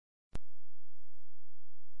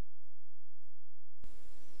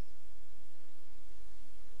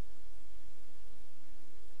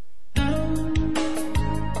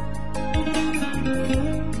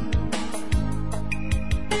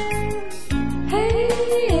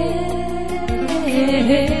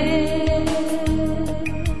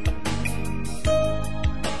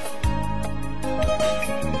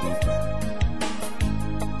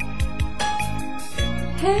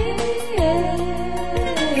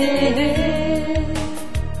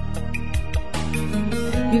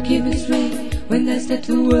You keep me straight when I start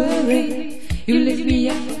to worry. You lift me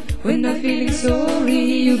up when I'm feeling sorry.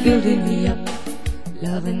 You building me up,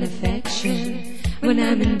 love and affection. When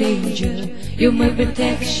I'm in danger, you're my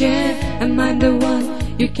protection. And I'm the one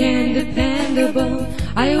you can depend upon.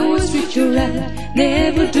 I always treat you right,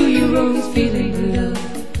 never do you wrong. Feeling the love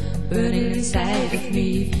burning inside of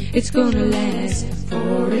me, it's gonna last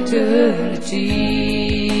for eternity.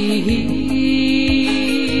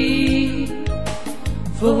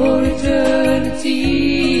 For eternity.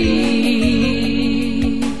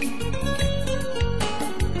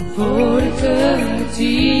 For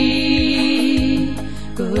eternity.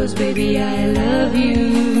 'Cause baby I love you.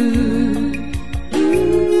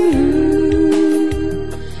 Ooh,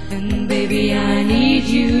 and baby I need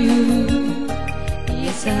you.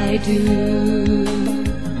 Yes I do.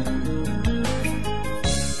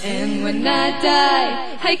 And when I die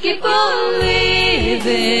I keep on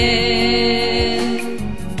living.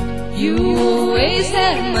 You always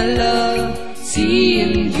have my love,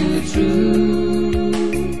 seeing you through.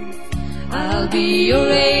 I'll be your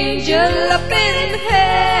angel up in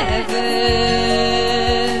heaven.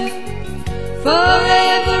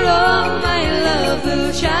 Forever all my love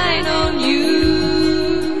will shine on you.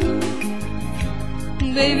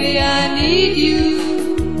 Baby I need you.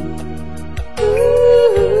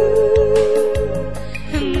 Ooh,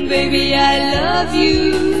 and baby I love you.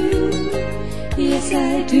 Yes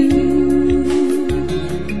I do.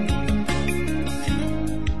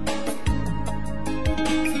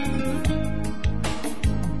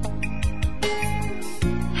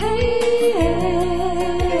 Hey,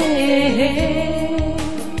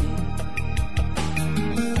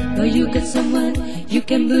 now you got someone you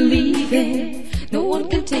can believe in. No one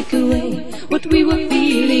can take away what we were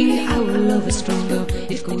feeling. Our love is stronger,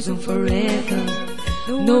 it goes on forever.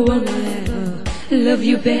 No one will ever love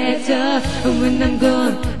you better. And when I'm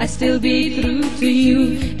gone I still be true to you.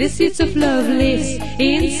 The seeds of love lives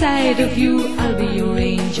inside of you. I'll be your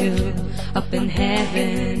angel up in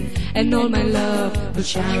heaven, and all my love will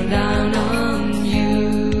shine down on you.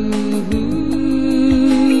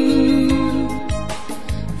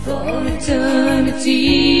 For eternity.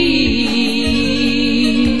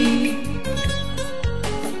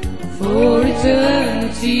 For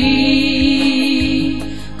eternity.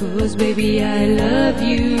 'Cause baby I love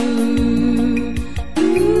you.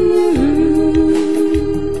 Ooh,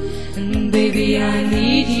 and baby I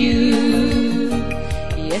need you.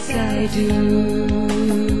 Yes I do.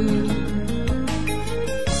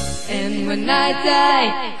 And when I die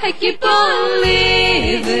I keep on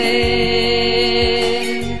living.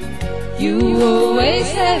 You always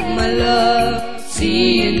have my love,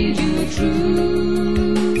 seeing you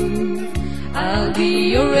through. I'll be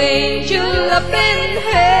your angel up in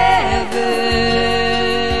heaven.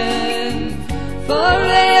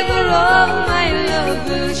 Forever all my love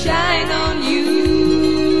will shine on you.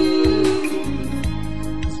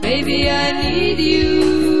 'Cause baby I need you.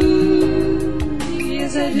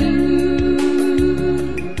 Yes I do.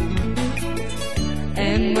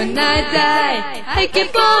 And when I die I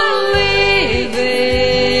keep on living.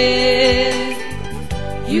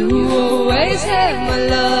 You always have my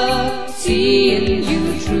love, seeing you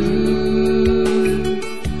through.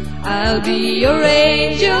 I'll be your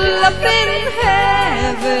angel up in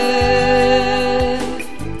heaven.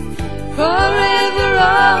 Forever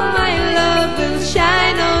all my love will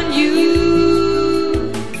shine on you.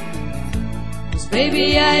 'Cause baby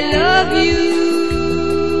I love you.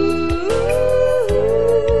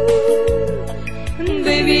 And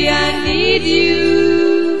baby I need you.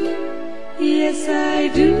 Yes I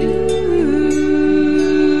do.